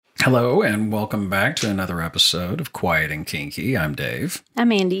Hello, and welcome back to another episode of Quiet and Kinky. I'm Dave.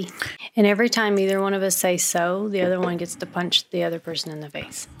 I'm Andy. And every time either one of us say so, the other one gets to punch the other person in the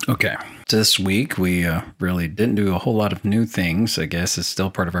face. Okay. This week, we really didn't do a whole lot of new things. I guess it's still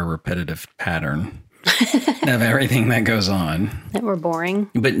part of our repetitive pattern of everything that goes on. That we're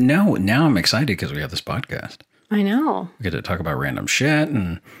boring. But no, now I'm excited because we have this podcast. I know. We get to talk about random shit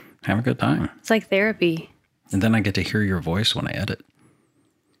and have a good time. It's like therapy. And then I get to hear your voice when I edit.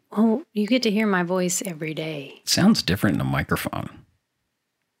 Well, you get to hear my voice every day. It sounds different in a microphone.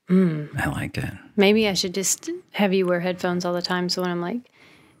 I like it. Maybe I should just have you wear headphones all the time. So when I'm like,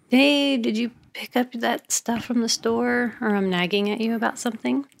 hey, did you pick up that stuff from the store? Or I'm nagging at you about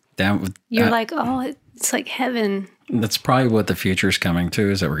something. You're like, oh, it's like heaven. That's probably what the future is coming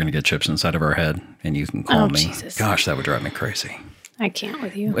to, is that we're going to get chips inside of our head and you can call me. Jesus. Gosh, that would drive me crazy. I can't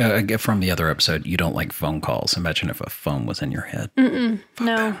with you. From the other episode, you don't like phone calls. Imagine if a phone was in your head.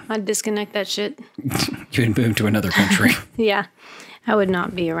 No, I'd disconnect that shit. You'd move to another country. Yeah, I would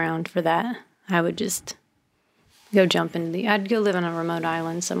not be around for that. I would just go jump into I'd go live on a remote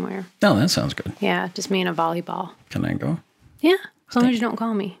island somewhere. Oh, that sounds good. Yeah, just me and a volleyball. Can I go? Yeah, as long as you don't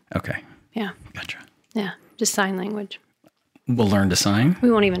call me. Okay. Yeah. Gotcha. Yeah, just sign language. We'll learn to sign?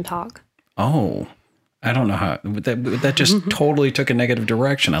 We won't even talk. Oh, I don't know how. That just totally took a negative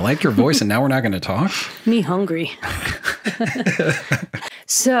direction. I like your voice, and now we're not going to talk? Me hungry.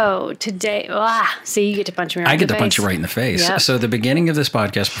 So today, see, you get to punch me right in the face. I get to punch you right in the face. Yep. So the beginning of this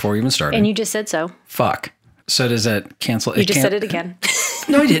podcast, before we even started. And you just said so. Fuck. So does that cancel? You just said it again.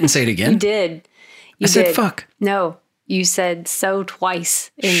 No, I didn't say it again. You did. I said fuck. No, you said so twice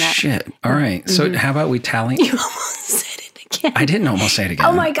in that. Shit. All right. So how about we tally? You almost said it again. I didn't almost say it again.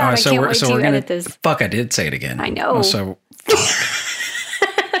 Oh my God, I can't wait to edit this. Fuck, I did say it again. I know. So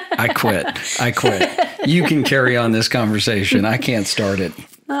I quit. You can carry on this conversation. I can't start it.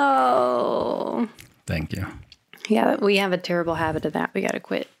 Oh. Thank you. Yeah, we have a terrible habit of that. We got to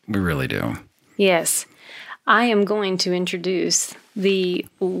quit. We really do. Yes. I am going to introduce the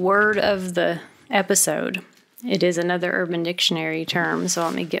word of the episode. It is another Urban Dictionary term, so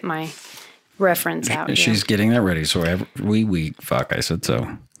let me get my reference out here. She's getting that ready, so every week, fuck, I said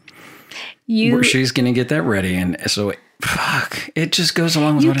so. She's going to get that ready, and so, fuck, it just goes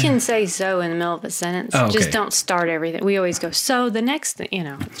along with You can say so in the middle of a sentence. Oh, okay. Just don't start everything. We always go, so the next thing,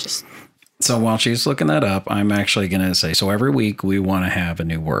 it's just... So while she's looking that up, I'm actually going to say, so every week we want to have a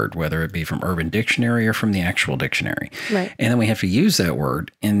new word, whether it be from Urban Dictionary or from the actual dictionary. Right. And then we have to use that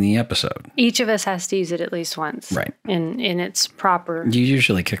word in the episode. Each of us has to use it at least once. Right. In its proper... You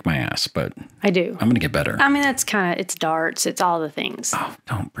usually kick my ass, but... I do. I'm going to get better. I mean, that's kind of... It's darts. It's all the things. Oh,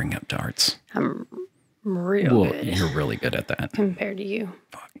 don't bring up darts. I'm real good. You're really good at that. Compared to you.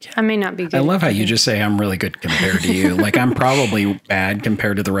 Fuck yeah. I may not be good. I love how you just say I'm really good compared to you. Like I'm probably bad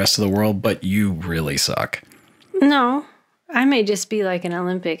compared to the rest of the world, but you really suck. No, I may just be like an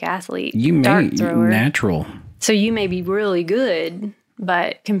Olympic athlete. You may dart thrower. Natural. So you may be really good,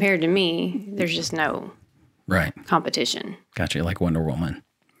 but compared to me, there's just no competition. Gotcha, like Wonder Woman.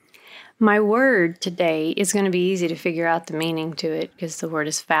 My word today is going to be easy to figure out the meaning to it because the word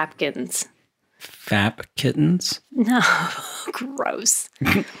is fapkins. Fap kittens? No, gross.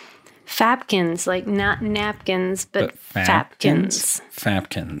 Fapkins, like not napkins, but fapkins.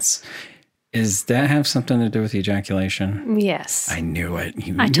 Fapkins. Does that have something to do with ejaculation? Yes. I knew it.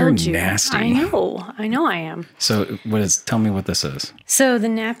 I told you. Nasty. I know I am. So tell me what this is. So the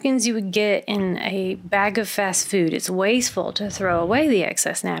napkins you would get in a bag of fast food, it's wasteful to throw away the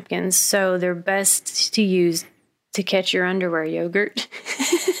excess napkins. So they're best to use to catch your underwear yogurt.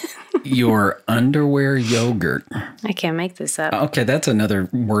 Your underwear yogurt. I can't make this up. Okay, that's another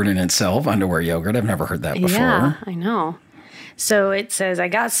word in itself, underwear yogurt. I've never heard that before. Yeah, I know. So it says, I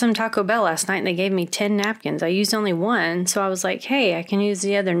got some Taco Bell last night and they gave me 10 napkins. I used only one, so I was like, hey, I can use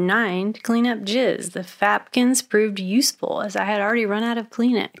the other 9 to clean up jizz. The Fapkins proved useful as I had already run out of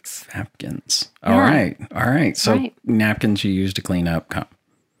Kleenex. Fapkins. All right. So napkins you use to clean up.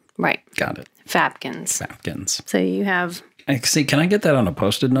 Right. Got it. Fapkins. So you have... See, can I get that on a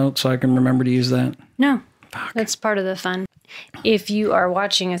Post-it note so I can remember to use that? No. Fuck. That's part of the fun. If you are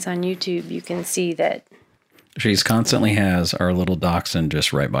watching us on YouTube, you can see that... She's constantly has our little dachshund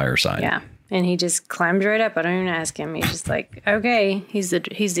just right by her side. Yeah. And he just climbs right up. I don't even ask him. He's just like, okay. He's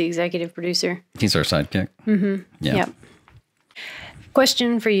the executive producer. He's our sidekick. Mm-hmm. Yeah. Yep.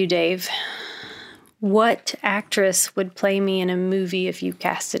 Question for you, Dave. What actress would play me in a movie if you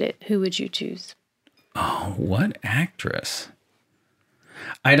casted it? Who would you choose? Oh, what actress?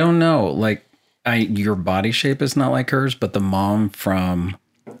 I don't know. Like, your body shape is not like hers, but the mom from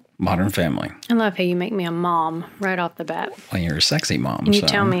Modern Family. I love how you make me a mom right off the bat. Well, you're a sexy mom. And you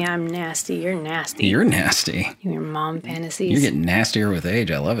tell me I'm nasty. You're nasty. You're nasty. Your mom fantasies. You're getting nastier with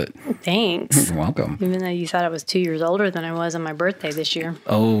age. I love it. Thanks. You're welcome. Even though you thought I was 2 years older than I was on my birthday this year.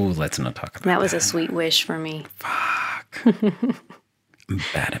 Oh, let's not talk about that. That was a sweet wish for me. Fuck. I'm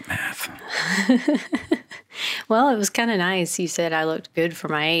bad at math. Well, it was kind of nice. You said I looked good for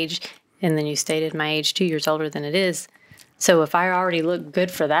my age, and then you stated my age 2 years older than it is. So if I already look good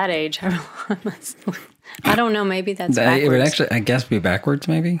for that age, I don't know. Maybe that's backwards. It would actually, I guess, be backwards,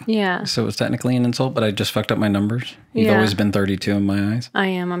 maybe. Yeah. So it was technically an insult, but I just fucked up my numbers. You've always been 32 in my eyes. I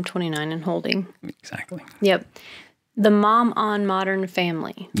am. I'm 29 and holding. Exactly. Yep. The mom on Modern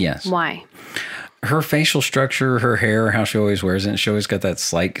Family. Yes. Why? Her facial structure, her hair, how she always wears it. She always got that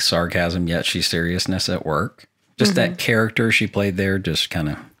slight sarcasm, yet she's seriousness at work. Just that character she played there, just kind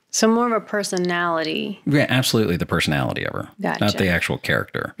of. So more of a personality. Yeah, absolutely. The personality of her, Gotcha. not the actual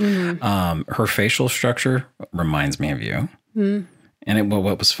character. Her facial structure reminds me of you. And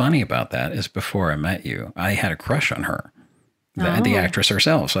what was funny about that is before I met you, I had a crush on her, the actress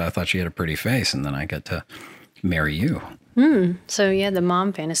herself. So I thought she had a pretty face, and then I got to marry you. So yeah, the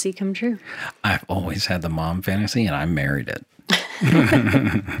mom fantasy come true. I've always had the mom fantasy, and I married it.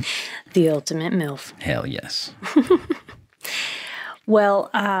 The ultimate MILF. Hell yes. Well,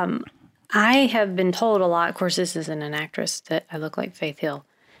 I have been told a lot, of course, this isn't an actress, that I look like Faith Hill.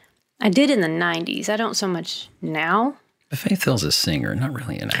 I did in the 90s. I don't so much now. But Faith Hill's a singer, not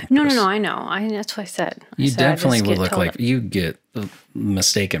really an actress. No, I know. That's what I said. You definitely would look like, you get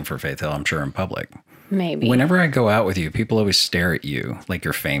mistaken for Faith Hill, I'm sure, in public. Maybe. Whenever I go out with you, people always stare at you like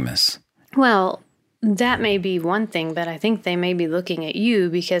you're famous. Well, that may be one thing, but I think they may be looking at you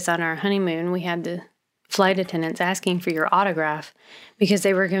because on our honeymoon, we had the flight attendants asking for your autograph because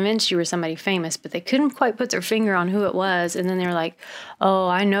they were convinced you were somebody famous, but they couldn't quite put their finger on who it was. And then they were like, oh,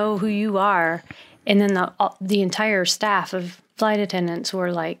 I know who you are. And then the entire staff of flight attendants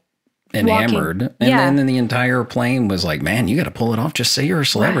were like, enamored. And then the entire plane was like, man, you got to pull it off. Just say you're a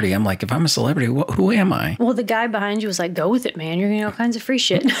celebrity. Right. I'm like, if I'm a celebrity, who am I? Well, the guy behind you was like, go with it, man. You're getting all kinds of free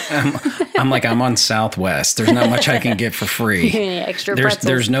shit. I'm like, I'm on Southwest. There's not much I can get for free. Extra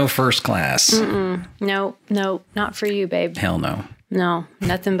there's no first class. No, not for you, babe. Hell no. No,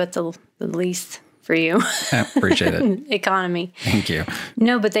 nothing but the least for you. I appreciate it. Economy. Thank you.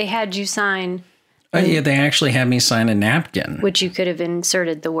 No, but they had you sign. Yeah, they actually had me sign a napkin. Which you could have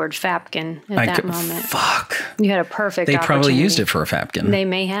inserted the word Fapkin at that moment. Fuck. You had a perfect They opportunity. probably used it for a Fapkin. They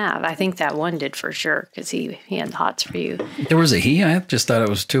may have. I think that one did for sure because he had the hots for you. There was a he? I just thought it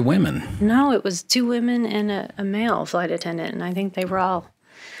was two women. No, it was two women and a male flight attendant. And I think they were all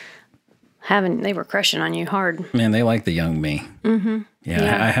they were crushing on you hard. Man, they like the young me. Mm-hmm.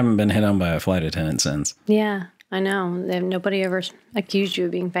 Yeah. I haven't been hit on by a flight attendant since. Yeah. I know. Nobody ever accused you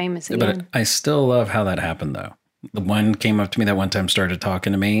of being famous again. But I still love how that happened, though. The one came up to me that one time, started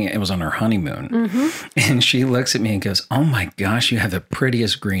talking to me. It was on our honeymoon. And she looks at me and goes, oh, my gosh, you have the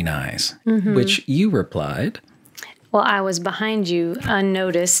prettiest green eyes, which you replied. Well, I was behind you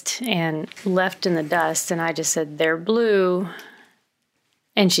unnoticed and left in the dust. And I just said, they're blue.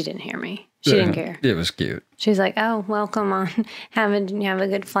 And she didn't hear me. She didn't care. It was cute. She's like, oh, well, come on. Have a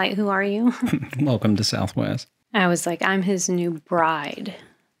good flight. Who are you? Welcome to Southwest. I was like, I'm his new bride.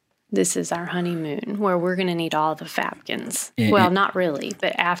 This is our honeymoon where we're going to need all the Fapkins. Well, not really,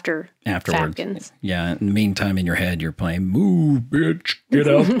 but afterwards. Fapkins. Yeah. In the meantime, in your head, you're playing, move, bitch, get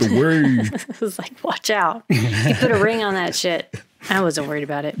out the way. I was like, watch out. You put a ring on that shit. I wasn't worried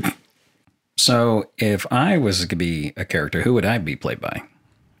about it. So if I was to be a character, who would I be played by?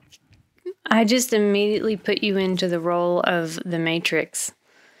 I just immediately put you into the role of the Matrix.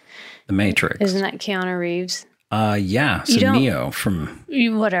 The Matrix. Isn't that Keanu Reeves? Yeah. So Neo from...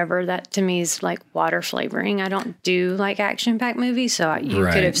 Whatever. That to me is like water flavoring. I don't do like action-packed movies, so you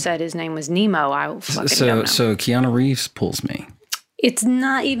could have said his name was Nemo. I fucking don't know. So Keanu Reeves pulls me. It's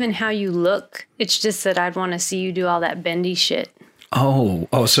not even how you look. It's just that I'd want to see you do all that bendy shit. Oh,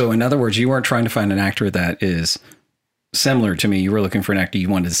 so in other words, you weren't trying to find an actor that is similar to me. You were looking for an actor you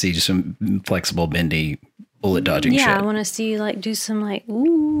wanted to see just some flexible, bendy, bullet dodging shit. Yeah, I want to see you like do some like,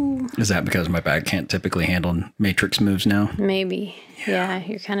 ooh. Is that because my back can't typically handle Matrix moves now? Maybe. Yeah,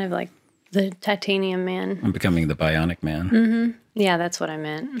 you're kind of like the titanium man. I'm becoming the bionic man. Mm-hmm. Yeah, that's what I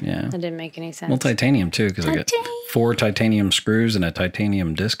meant. Yeah. That didn't make any sense. Well, titanium too, because I got 4 titanium screws and a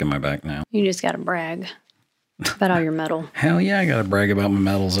titanium disc in my back now. You just got to brag about all your metal. Hell yeah, I got to brag about my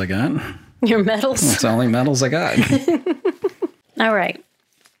medals I got. Your medals? That's the only medals I got. All right.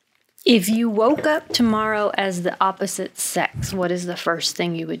 If you woke up tomorrow as the opposite sex, what is the first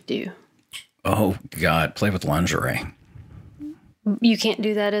thing you would do? Oh, God. Play with lingerie. You can't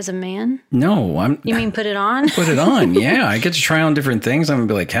do that as a man? No, You mean put it on? Put it on. Yeah, I get to try on different things. I'm going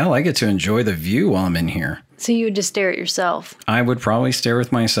to be like, hell, I get to enjoy the view while I'm in here. So you would just stare at yourself? I would probably stare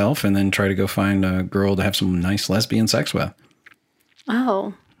with myself and then try to go find a girl to have some nice lesbian sex with.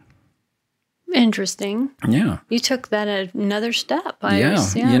 Oh. Interesting. Yeah. You took that another step.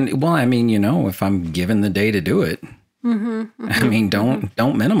 Yeah. Well, I mean, if I'm given the day to do it, I mean,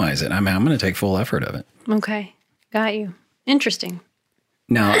 don't minimize it. I mean, I'm going to take full effort of it. Okay. Got you. Interesting.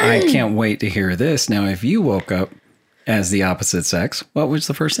 Now, I can't wait to hear this. Now, if you woke up as the opposite sex, what was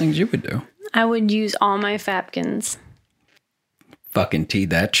the first things you would do? I would use all my Fapkins. Fucking teed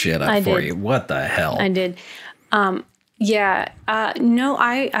that shit up for you. What the hell? I did. Yeah. No,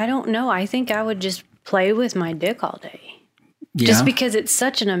 I don't know. I think I would just play with my dick all day. Yeah. Just because it's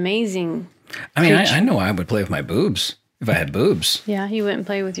such an amazing I mean, I know I would play with my boobs if I had boobs. Yeah, you wouldn't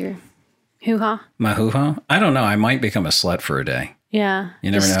play with your hoo-ha? My hoo-ha? I don't know. I might become a slut for a day. Yeah.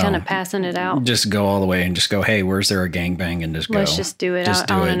 You never know. Just kind of passing it out. Just go all the way and just go, hey, where's there a gangbang? And just go. Let's just do it.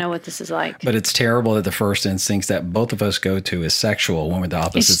 I want to know what this is like. But it's terrible that the first instincts that both of us go to is sexual when we're the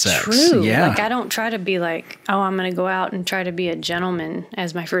opposite sex. It's true. Yeah. Like, I don't try to be like, oh, I'm going to go out and try to be a gentleman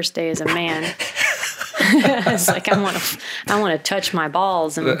as my first day as a man. It's like, I want to touch my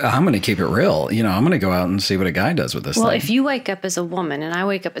balls. And, I'm going to keep it real. I'm going to go out and see what a guy does with this thing. Well, if you wake up as a woman and I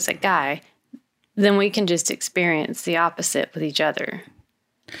wake up as a guy, then we can just experience the opposite with each other.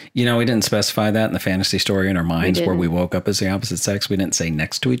 We didn't specify that in the fantasy story in our minds where we woke up as the opposite sex. We didn't say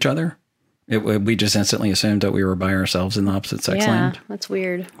next to each other. We just instantly assumed that we were by ourselves in the opposite sex land. Yeah, that's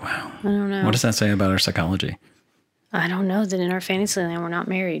weird. Wow. I don't know. What does that say about our psychology? I don't know that in our fantasy land we're not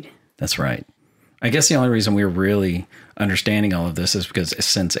married. That's right. I guess the only reason we're really understanding all of this is because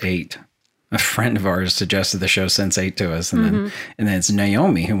Sense8, a friend of ours, suggested the show Sense8 to us. And then it's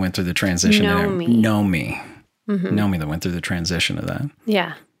Naomi who went through the transition. Naomi that went through the transition of that.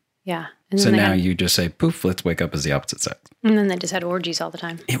 Yeah. Yeah. And so now you just say, poof, let's wake up as the opposite sex. And then they just had orgies all the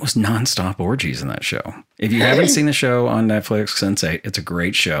time. It was nonstop orgies in that show. If you haven't seen the show on Netflix, Sense8, it's a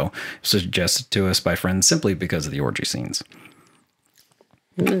great show. Suggested to us by friends simply because of the orgy scenes.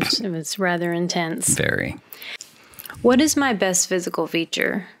 It was rather intense. Very. What is my best physical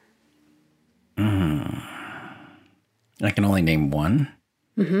feature? I can only name one.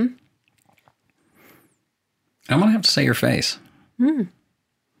 I'm going to have to say your face.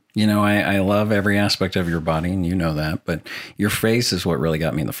 I love every aspect of your body, and you know that, but your face is what really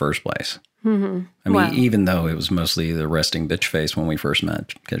got me in the first place. I mean, even though it was mostly the resting bitch face when we first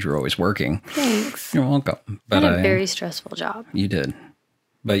met, because you're always working. Thanks. You're welcome. But I had a very stressful job. You did.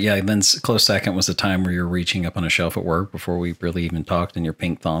 But yeah, then close second was the time where you were reaching up on a shelf at work before we really even talked and your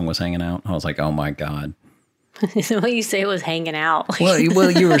pink thong was hanging out. I was like, oh my God. What you say was hanging out. Well,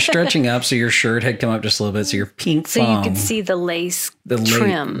 you were stretching up, so your shirt had come up just a little bit, so your pink thong. So you could see the lace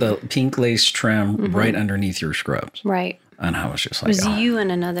trim. The pink lace trim right underneath your scrubs. Right. And I was just like, it was you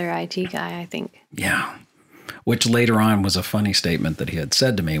and another IT guy, I think. Yeah. Which later on was a funny statement that he had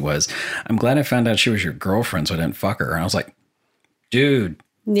said to me was, I'm glad I found out she was your girlfriend so I didn't fuck her. And I was like, dude.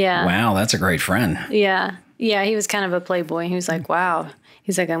 Yeah. Wow, that's a great friend. Yeah. Yeah, he was kind of a playboy. He was like, wow.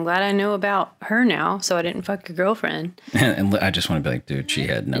 He's like, I'm glad I know about her now, so I didn't fuck your girlfriend. And I just want to be like, dude, she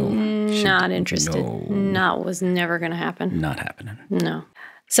had no... Not interested. No, was never going to happen. Not happening. No.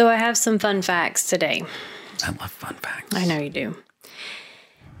 So I have some fun facts today. I love fun facts. I know you do.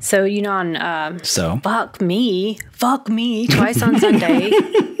 So, on... Fuck me twice on Sunday.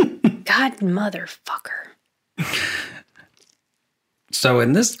 God, motherfucker. So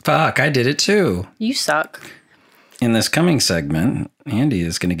in this... Fuck, I did it too. You suck. In this coming segment, Andy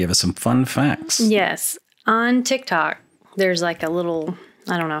is going to give us some fun facts. Yes. On TikTok, there's like a little,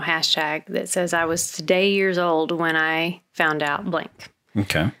 I don't know, hashtag that says I was today years old when I found out blank.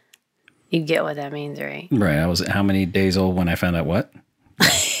 Okay. You get what that means, right? Right. I was how many days old when I found out what?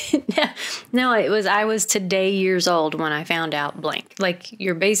 No, I was today years old when I found out blank. Like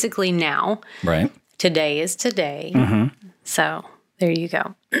you're basically now. Right. Today is today. So there you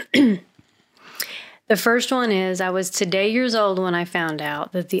go. The first one is, I was today years old when I found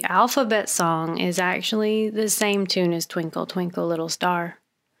out that the alphabet song is actually the same tune as Twinkle, Twinkle, Little Star.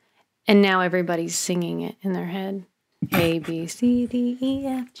 And now everybody's singing it in their head. A, B, C, D, E,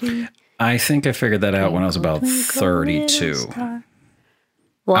 F, G. I think I figured that out when I was about 32.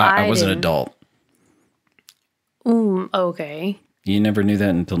 Well, I was an adult. Okay. You never knew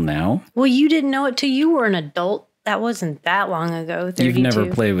that until now? Well, you didn't know it till you were an adult. That wasn't that long ago, 32. You've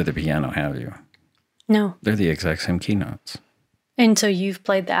never played with a piano, have you? No. They're the exact same key notes. And so you've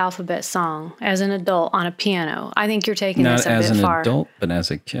played the alphabet song as an adult on a piano. I think you're taking this a bit far. Not as an adult, but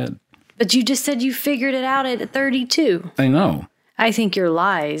as a kid. But you just said you figured it out at 32. I know. I think your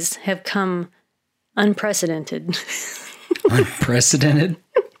lies have come unprecedented. Unprecedented?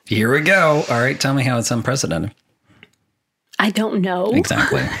 Here we go. All right, tell me how it's unprecedented. I don't know.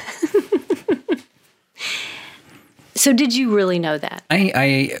 Exactly. So did you really know that?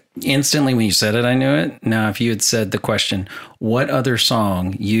 I instantly, when you said it, I knew it. Now, if you had said the question, what other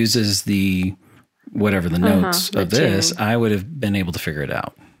song uses the whatever the notes of this, tune. I would have been able to figure it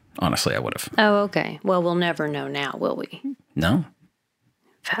out. Honestly, I would have. Oh, okay. Well, we'll never know now, will we? No.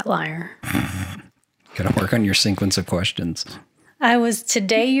 Fat liar. Got to work on your sequence of questions. I was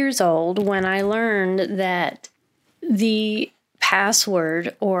today years old when I learned that the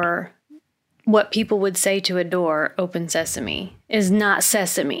password, or what people would say to a door, open sesame, is not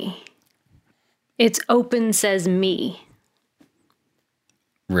sesame. It's open says me.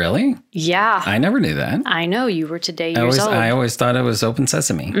 Really? Yeah. I never knew that. I know, you were today years old. I always thought it was open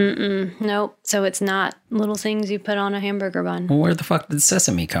sesame. Nope. So it's not little things you put on a hamburger bun. Well, where the fuck did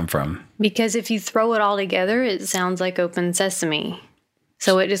sesame come from? Because if you throw it all together, it sounds like open sesame.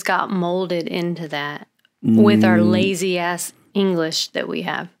 So it just got molded into that with our lazy ass English that we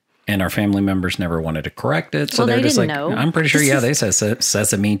have. And our family members never wanted to correct it. So Well, they're they just like, didn't know. I'm pretty sure, yeah, they say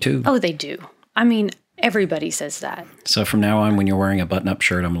sesame too. Oh, they do. I mean, everybody says that. So from now on, when you're wearing a button-up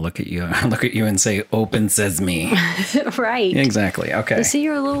shirt, I'm going to look at you and say, open sesame. Right. Exactly. Okay. You see,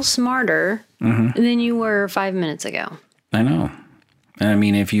 you're a little smarter than you were 5 minutes ago. I know. And I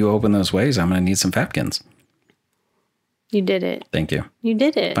mean, if you open those ways, I'm going to need some Fapkins. You did it. Thank you. You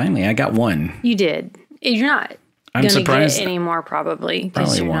did it. Finally, I got one. You did. You're not I'm going to surprised. get any more probably because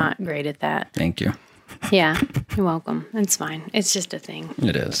Probably you're won't. not great at that. Thank you. Yeah, you're welcome. It's fine. It's just a thing.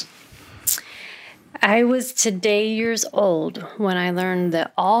 It is. I was today years old when I learned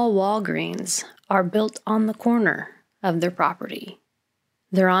that all Walgreens are built on the corner of their property.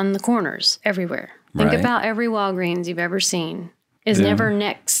 They're on the corners everywhere. Think Right. about every Walgreens you've ever seen is Yeah. never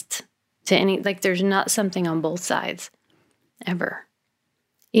next to any, like there's not something on both sides ever.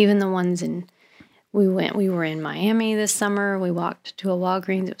 Even the ones we were in Miami this summer. We walked to a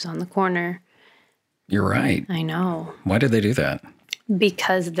Walgreens. It was on the corner. You're right. I know. Why did they do that?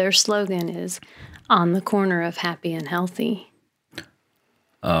 Because their slogan is on the corner of happy and healthy.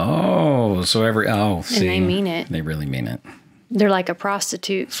 Oh, so see. And they mean it. They really mean it. They're like a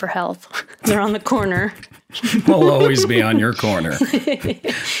prostitute for health. They're on the corner. We'll always be on your corner.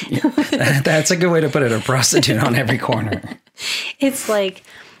 That's a good way to put it. A prostitute on every corner. It's like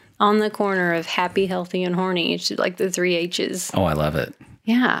on the corner of happy, healthy, and horny. It's like the 3 H's. Oh, I love it.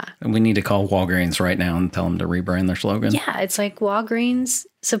 Yeah. We need to call Walgreens right now and tell them to rebrand their slogan. Yeah. It's like Walgreens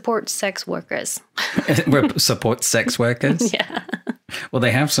supports sex workers. Support sex workers. Yeah. Well,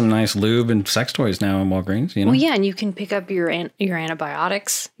 they have some nice lube and sex toys now in Walgreens, you know? Well, yeah. And you can pick up your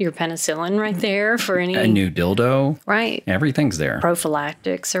antibiotics, your penicillin right there for any. A new dildo. Right. Everything's there.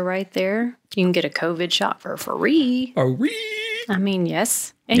 Prophylactics are right there. You can get a COVID shot for free. Oh, I mean,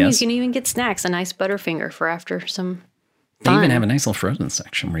 yes. And Yes. you can even get snacks, a nice Butterfinger for after some They fun. even have a nice little frozen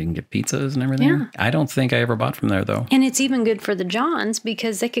section where you can get pizzas and everything. Yeah. I don't think I ever bought from there, though. And it's even good for the Johns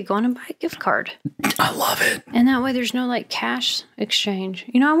because they could go on and buy a gift card. I love it. And that way there's no like cash exchange.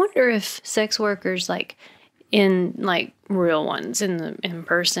 You know, I wonder if sex workers like in like real ones in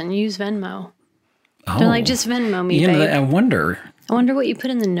person use Venmo. Oh, They're like, just Venmo me, you know, babe. I wonder. I wonder what you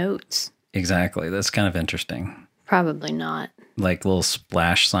put in the notes. Exactly. That's kind of interesting. Probably not. Like a little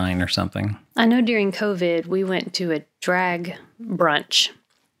splash sign or something. I know during COVID, we went to a drag brunch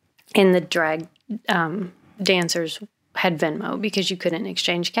and the drag dancers had Venmo because you couldn't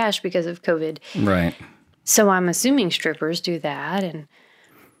exchange cash because of COVID. Right. So I'm assuming strippers do that and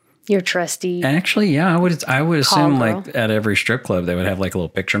your trusty. Actually, yeah, I would assume Call like at every strip club they would have like a little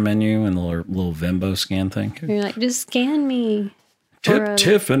picture menu and a little Venmo scan thing. You're like, just scan me for,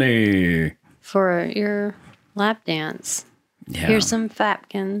 Tiffany. for your lap dance. Yeah. Here's some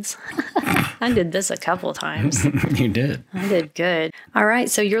Fapkins. I did this a couple times. You did. I did good. All right.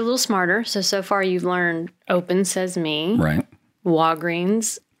 So you're a little smarter. So far you've learned open says me. Right.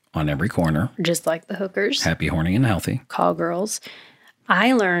 Walgreens, On every corner. just like the hookers. Happy, horny, and healthy. Call girls.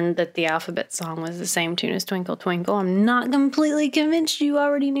 I learned that the alphabet song was the same tune as Twinkle Twinkle. I'm not completely convinced you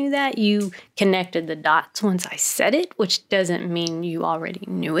already knew that. You connected the dots once I said it, which doesn't mean you already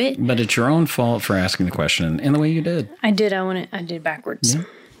knew it. But it's your own fault for asking the question in the way you did. I did. I did backwards. Yeah.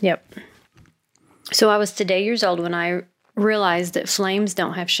 Yep. So I was today years old when I realized that flames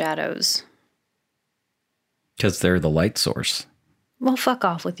don't have shadows. Because they're the light source. Well, fuck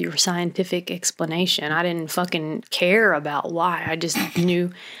off with your scientific explanation. I didn't fucking care about why. I just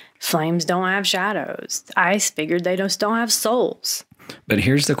knew flames don't have shadows. I figured they just don't have souls. But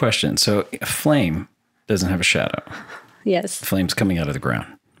here's the question. So a flame doesn't have a shadow. Yes. Flames coming out of the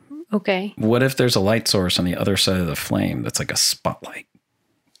ground. Okay. What if there's a light source on the other side of the flame that's like a spotlight?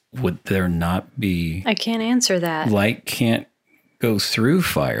 Would there not be... I can't answer that. Light can't go through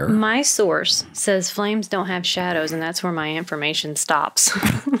fire. My source says flames don't have shadows, and that's where my information stops.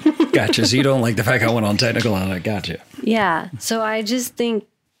 Gotcha. So you don't like the fact I went on technical on it. Gotcha. Yeah. So I just think,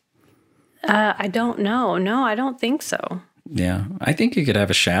 I don't know. No, I don't think so. Yeah. I think you could have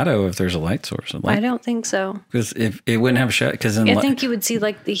a shadow if there's a light source. I don't think so. Because if it wouldn't have a shadow, because I think you would see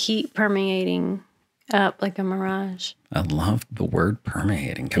like the heat permeating up like a mirage. I love the word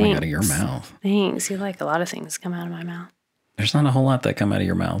permeating coming out of your mouth. Thanks. You like a lot of things come out of my mouth. There's not a whole lot that come out of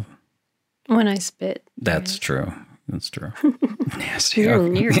your mouth. When I spit. That's true. That's true. Nasty. You're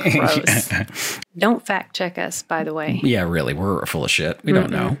gross. Don't fact check us, by the way. Yeah, really. We're full of shit. We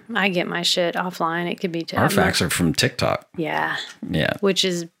don't know. I get my shit offline. It could be Our facts are from TikTok. Yeah. Yeah. Which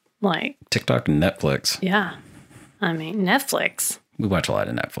is like... TikTok and Netflix. Yeah. I mean, Netflix. We watch a lot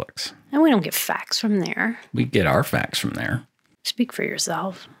of Netflix. And we don't get facts from there. We get our facts from there. Speak for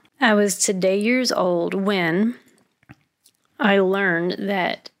yourself. I was today years old when I learned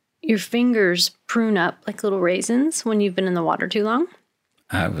that your fingers prune up like little raisins when you've been in the water too long.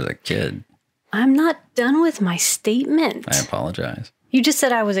 I was a kid. I'm not done with my statement. I apologize. You just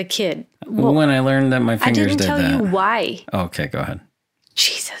said I was a kid. Well, when I learned that my fingers did that. I didn't tell you why. Okay, go ahead.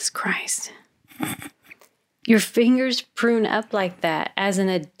 Jesus Christ. Your fingers prune up like that as an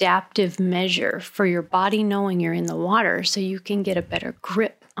adaptive measure for your body knowing you're in the water so you can get a better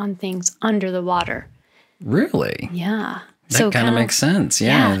grip on things under the water. Really? Yeah. That kind of makes sense.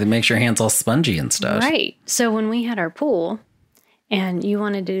 Yeah. It makes your hands all spongy and stuff. Right. So when we had our pool and you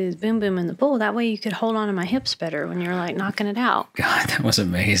wanted to do the boom boom in the pool, that way you could hold on to my hips better when you're like knocking it out. God, that was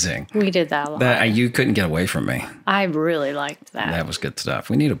amazing. We did that a lot. You couldn't get away from me. I really liked that. That was good stuff.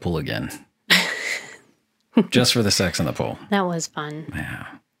 We need a pool again. Just for the sex in the pool. That was fun. Yeah.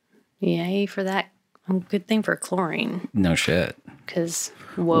 Yay for that. Good thing for chlorine. No shit. Because,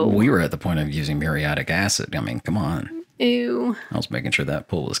 whoa. We were at the point of using muriatic acid. I mean, come on. Ew. I was making sure that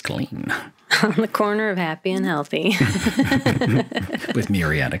pool was clean. On the corner of happy and healthy. With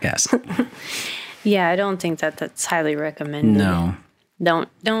muriatic acid. Yeah, I don't think that's highly recommended. No.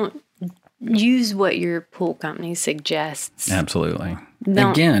 Don't use what your pool company suggests. Absolutely.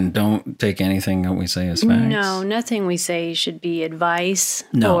 Again, don't take anything that we say as facts. No, nothing we say should be advice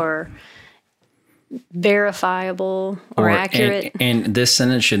No. or verifiable or accurate. And this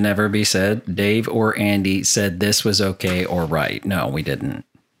sentence should never be said. Dave or Andy said this was okay or right. No, we didn't.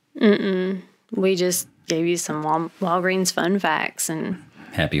 We just gave you some Walgreens fun facts and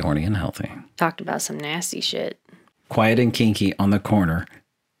happy, horny, and healthy. Talked about some nasty shit. Quiet and kinky on the corner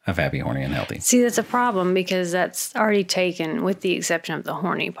of happy, horny, and healthy. See, that's a problem because that's already taken with the exception of the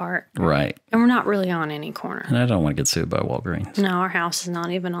horny part. Right. And we're not really on any corner. And I don't want to get sued by Walgreens. No, our house is not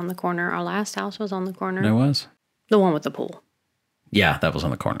even on the corner. Our last house was on the corner. It was? The one with the pool. Yeah, that was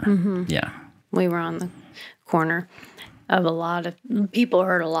on the corner. Mm-hmm. Yeah. We were on the corner of a lot of... People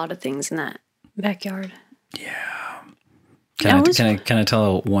heard a lot of things in that backyard. Yeah. Can I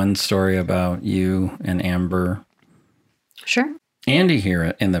tell one story about you and Amber? Sure. Andy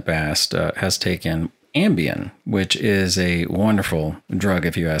here in the past has taken Ambien, which is a wonderful drug,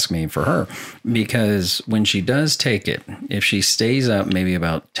 if you ask me, for her. Because when she does take it, if she stays up maybe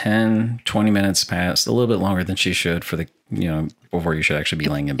about 10, 20 minutes past, a little bit longer than she should for the, before you should actually be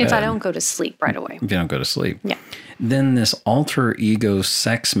laying in bed. If I don't go to sleep right away. If you don't go to sleep. Yeah. Then this alter ego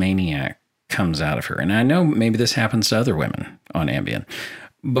sex maniac comes out of her. And I know maybe this happens to other women on Ambien.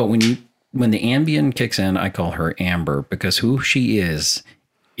 But when the Ambien kicks in, I call her Amber because who she is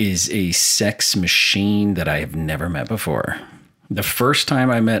a sex machine that I have never met before. The first time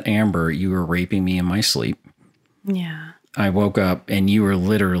I met Amber, you were raping me in my sleep. Yeah. I woke up and you were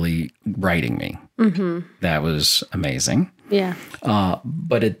literally writing me. Mm-hmm. That was amazing. Yeah.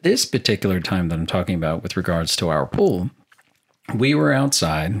 But at this particular time that I'm talking about with regards to our pool, we were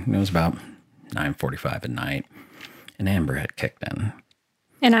outside. It was about 9:45 at night, and Amber had kicked in.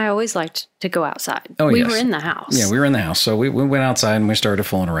 And I always liked to go outside. Oh, we were in the house. Yeah, we were in the house. So we went outside and we started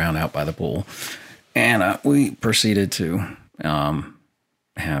fooling around out by the pool. And we proceeded to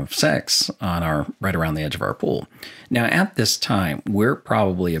have sex on right around the edge of our pool. Now, at this time, we're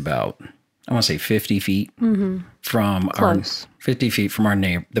probably about, I want to say 50 feet from Close. 50 feet from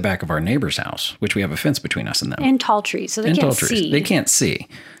the back of our neighbor's house, which we have a fence between us and them. And tall trees, so they can't see. They can't see,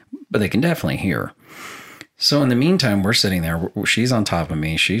 but they can definitely hear. So in the meantime, we're sitting there. She's on top of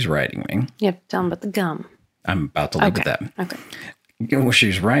me. She's riding me. You have to tell them about the gum. I'm about to leave with that. Okay.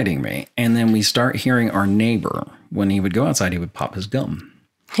 She's riding me. And then we start hearing our neighbor. When he would go outside, he would pop his gum.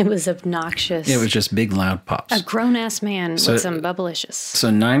 It was obnoxious. It was just big, loud pops. A grown-ass man with some bubblicious. So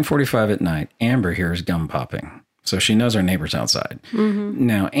 9:45 at night, Amber hears gum popping. So she knows our neighbor's outside. Mm-hmm.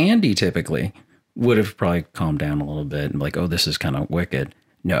 Now, Andy typically would have probably calmed down a little bit and like, oh, this is kind of wicked.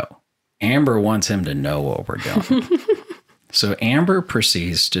 No. Amber wants him to know what we're doing. So Amber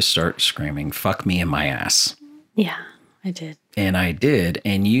proceeds to start screaming, fuck me in my ass. Yeah, I did. And I did.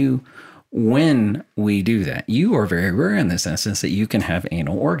 And you... When we do that, you are very rare in this instance that you can have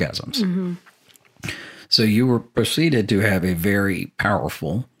anal orgasms. Mm-hmm. So you were proceeded to have a very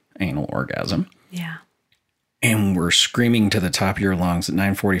powerful anal orgasm. Yeah. And we're screaming to the top of your lungs at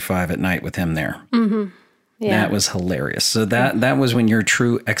 9:45 at night with him there. Mm-hmm. Yeah. That was hilarious. So that was when your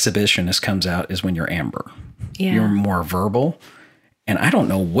true exhibitionist comes out, is when you're Amber. Yeah. You're more verbal. And I don't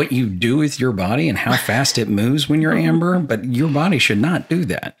know what you do with your body and how fast it moves when you're Amber, but your body should not do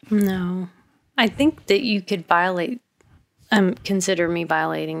that. No. I think that you could consider me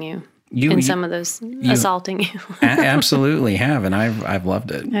violating you in some of those, assaulting you. Absolutely have, and I've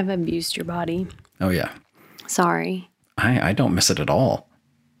loved it. I've abused your body. Oh, yeah. Sorry. I don't miss it at all.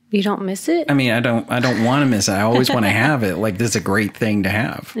 You don't miss it? I mean, I don't want to miss it. I always want to have it. Like, this is a great thing to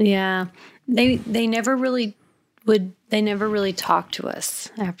have. Yeah. They never really talked to us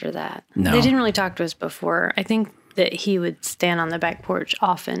after that. No. They didn't really talk to us before. I think that he would stand on the back porch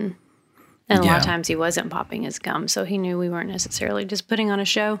often. And a lot of times he wasn't popping his gum. So he knew we weren't necessarily just putting on a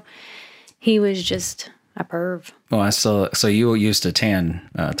show. He was just a perv. Well, so you used to tan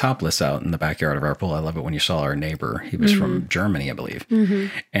topless out in the backyard of our pool. I love it when you saw our neighbor. He was from Germany, I believe.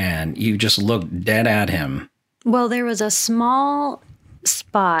 Mm-hmm. And you just looked dead at him. Well, there was a small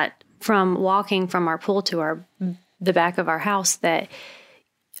spot from walking from our pool to the back of our house that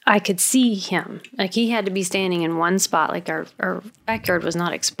I could see him. Like, he had to be standing in one spot. Like, our backyard was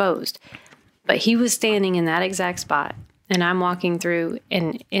not exposed. But he was standing in that exact spot. And I'm walking through,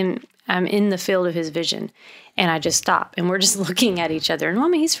 and I'm in the field of his vision. And I just stop. And we're just looking at each other. And, I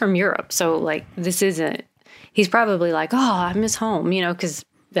mean, he's from Europe. So, like, he's probably like, oh, I miss home, because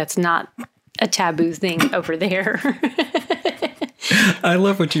that's not a taboo thing over there. I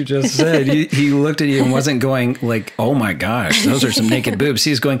love what you just said. He looked at you and wasn't going like, oh my gosh, those are some naked boobs.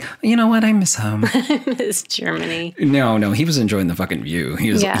 He's going, you know what? I miss home. I miss Germany. No, he was enjoying the fucking view.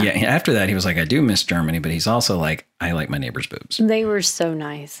 He was, after that, he was like, I do miss Germany, but he's also like, I like my neighbor's boobs. They were so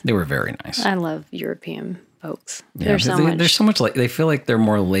nice. They were very nice. I love European folks. Yeah, they're so much like, they feel like they're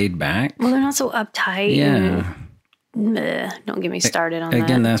more laid back. Well, they're not so uptight. Yeah. Don't get me started on that.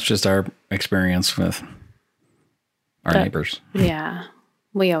 Again, that. That's just our experience with our neighbors. Yeah.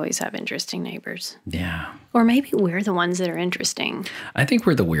 We always have interesting neighbors. Yeah. Or maybe we're the ones that are interesting. I think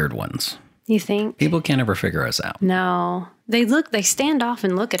we're the weird ones. You think? People can't ever figure us out. No. They stand off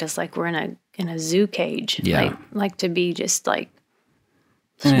and look at us like we're in a zoo cage. Yeah. Like to be just like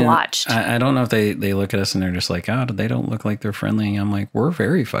watched. I don't know if they look at us and they're just like, oh, they don't look like they're friendly. I'm like, we're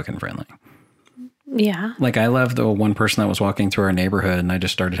very fucking friendly. Yeah. Like, I love the one person that was walking through our neighborhood, and I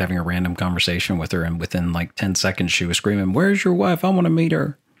just started having a random conversation with her, and within like 10 seconds, she was screaming, where's your wife? I want to meet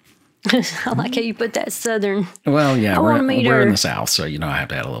her. I like how you put that Southern. Well, yeah, we're her. in the South, so, I have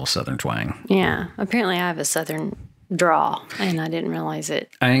to add a little Southern twang. Yeah. Apparently, I have a Southern drawl, and I didn't realize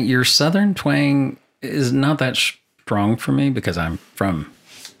it. Your Southern twang is not that strong for me because I'm from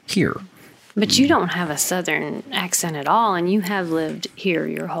here. But you don't have a Southern accent at all, and you have lived here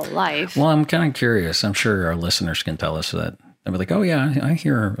your whole life. Well, I'm kind of curious. I'm sure our listeners can tell us that. They'll be like, oh, yeah, I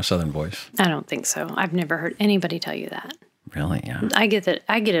hear a Southern voice. I don't think so. I've never heard anybody tell you that. Really? Yeah. I get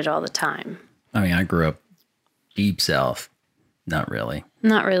it all the time. I mean, I grew up deep South. Not really.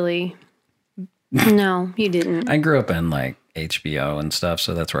 Not really. No, you didn't. I grew up in like HBO and stuff,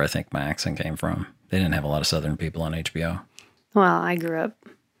 so that's where I think my accent came from. They didn't have a lot of Southern people on HBO. Well, I grew up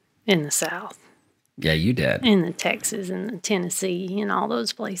in the South. Yeah, you did. In the Texas and the Tennessee and all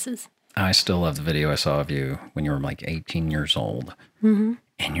those places. I still love the video I saw of you when you were like 18 years old. Mm-hmm.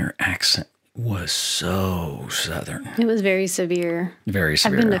 And your accent was so Southern. It was very severe. Very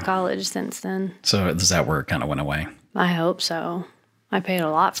severe. I've been to college since then. So is that where it kind of went away? I hope so. I paid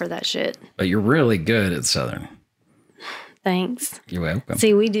a lot for that shit. But you're really good at Southern. Thanks. You're welcome.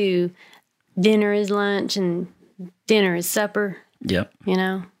 See, we do dinner is lunch and dinner is supper. Yep.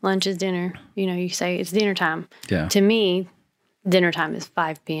 Lunch is dinner. You say it's dinner time. Yeah. To me, dinner time is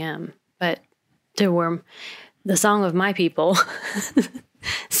 5 p.m. But the song of my people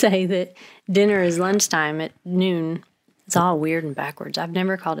say that dinner is lunchtime at noon. It's all weird and backwards. I've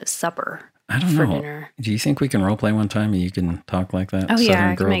never called it supper. I don't for know. dinner. Do you think we can role play one time and you can talk like that? Oh, Southern yeah.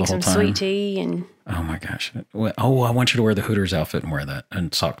 I girl can make the whole some time? sweet tea. And Oh my gosh. Oh, I want you to wear the Hooters outfit and wear that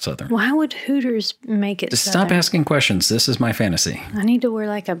and talk Southern. why would Hooters make it Just Southern? stop asking questions. This is my fantasy. I need to wear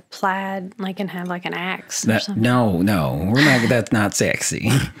like a plaid, like, and have like an axe or something. No, we're not. That's not sexy.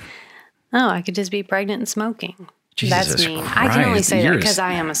 Oh, I could just be pregnant and smoking. That's Jesus mean. I can only Christ, say that you're- because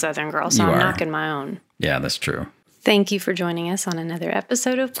I am a Southern girl, so You I'm are. knocking my own. Yeah, that's true. Thank you for joining us on another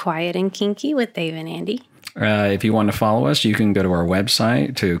episode of Quiet and Kinky with Dave and Andy. If you want to follow us, you can go to our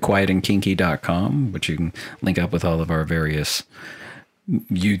website to quietandkinky.com, which you can link up with all of our various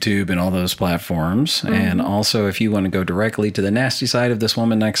YouTube and all those platforms. Mm-hmm. And also, if you want to go directly to the nasty side of this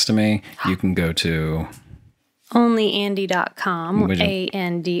woman next to me, you can go to Onlyandy.com, Which-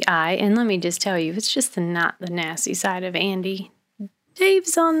 ANDI. And let me just tell you, it's just not the nasty side of Andy.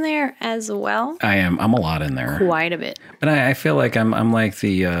 Dave's on there as well. I'm a lot in there. Quite a bit. But I feel like I'm like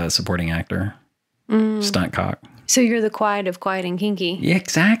the supporting actor, stunt cock. So you're the quiet of Quiet and Kinky. Yeah,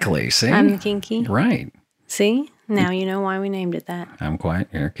 exactly. See? I'm the kinky. Right. See? Now you know why we named it that. I'm quiet.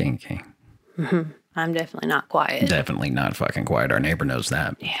 You're kinky. I'm definitely not quiet. Definitely not fucking quiet. Our neighbor knows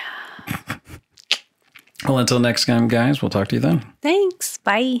that. Yeah. Well, until next time, guys, we'll talk to you then. Thanks.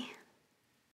 Bye.